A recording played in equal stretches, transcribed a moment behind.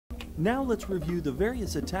Now let's review the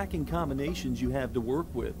various attacking combinations you have to work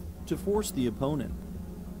with to force the opponent.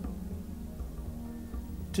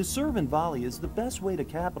 To serve and volley is the best way to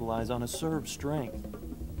capitalize on a serve strength.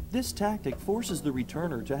 This tactic forces the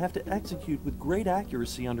returner to have to execute with great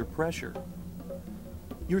accuracy under pressure.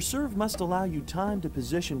 Your serve must allow you time to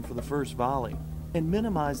position for the first volley and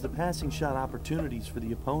minimize the passing shot opportunities for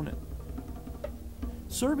the opponent.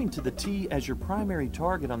 Serving to the tee as your primary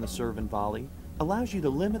target on the serve and volley allows you to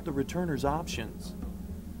limit the returner's options.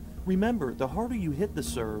 Remember, the harder you hit the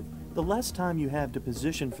serve, the less time you have to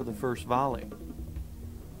position for the first volley.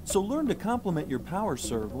 So learn to complement your power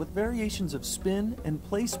serve with variations of spin and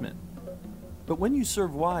placement. But when you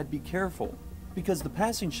serve wide, be careful, because the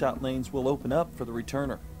passing shot lanes will open up for the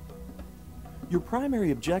returner. Your primary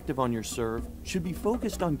objective on your serve should be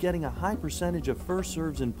focused on getting a high percentage of first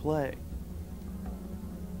serves in play.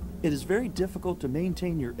 It is very difficult to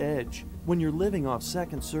maintain your edge when you're living off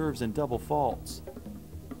second serves and double faults.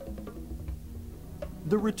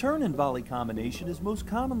 The return and volley combination is most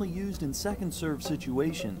commonly used in second serve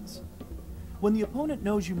situations. When the opponent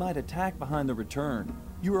knows you might attack behind the return,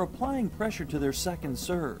 you are applying pressure to their second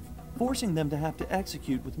serve, forcing them to have to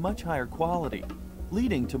execute with much higher quality,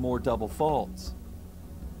 leading to more double faults.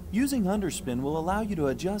 Using underspin will allow you to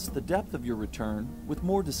adjust the depth of your return with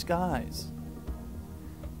more disguise.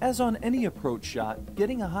 As on any approach shot,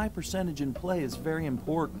 getting a high percentage in play is very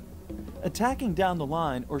important. Attacking down the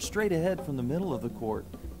line or straight ahead from the middle of the court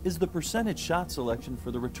is the percentage shot selection for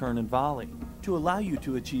the return and volley to allow you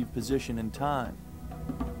to achieve position and time.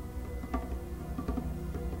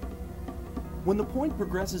 When the point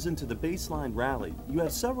progresses into the baseline rally, you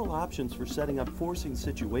have several options for setting up forcing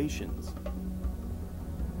situations.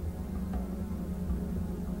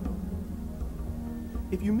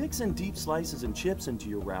 If you mix in deep slices and chips into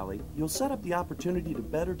your rally, you'll set up the opportunity to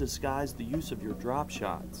better disguise the use of your drop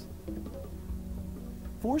shots.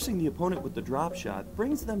 Forcing the opponent with the drop shot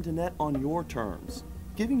brings them to net on your terms,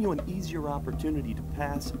 giving you an easier opportunity to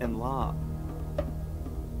pass and lob.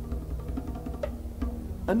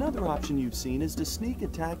 Another option you've seen is to sneak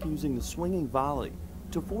attack using the swinging volley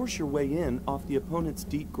to force your way in off the opponent's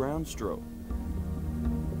deep ground stroke.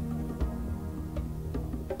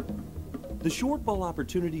 The short ball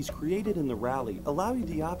opportunities created in the rally allow you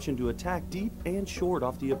the option to attack deep and short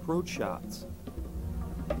off the approach shots.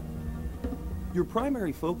 Your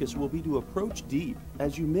primary focus will be to approach deep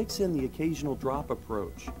as you mix in the occasional drop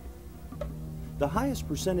approach. The highest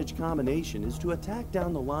percentage combination is to attack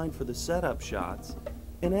down the line for the setup shots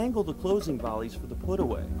and angle the closing volleys for the put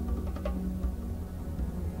away.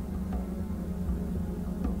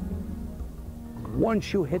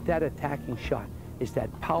 Once you hit that attacking shot, is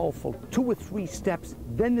that powerful 2 or 3 steps,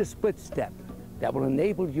 then the split step that will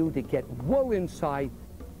enable you to get well inside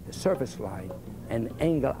the service line and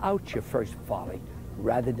angle out your first volley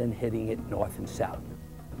rather than hitting it north and south.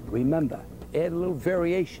 Remember, add a little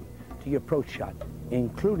variation to your approach shot,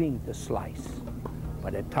 including the slice.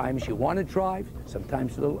 But at times you want to drive,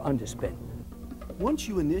 sometimes a little underspin. Once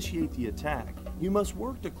you initiate the attack, you must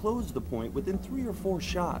work to close the point within 3 or 4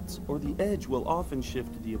 shots, or the edge will often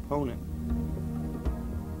shift to the opponent.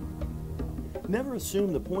 Never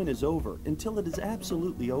assume the point is over until it is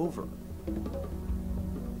absolutely over.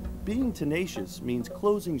 Being tenacious means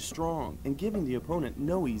closing strong and giving the opponent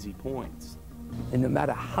no easy points. And no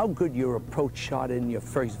matter how good your approach shot in your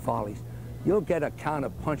first volleys, you'll get a counter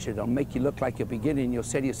punch that'll make you look like you're beginning, and you'll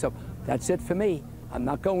say to yourself, that's it for me, I'm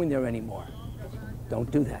not going there anymore. Don't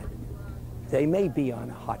do that. They may be on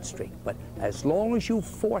a hot streak, but as long as you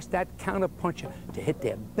force that counter puncher to hit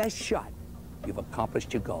their best shot, you've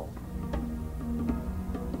accomplished your goal.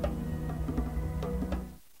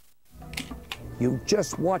 You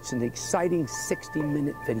just watched an exciting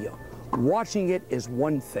 60-minute video. Watching it is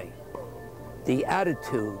one thing. The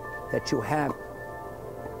attitude that you have,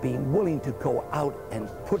 being willing to go out and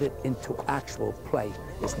put it into actual play,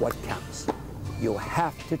 is what counts. You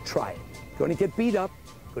have to try it. You're going to get beat up,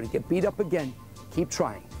 going to get beat up again. Keep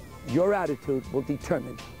trying. Your attitude will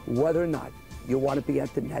determine whether or not you want to be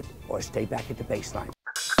at the net or stay back at the baseline.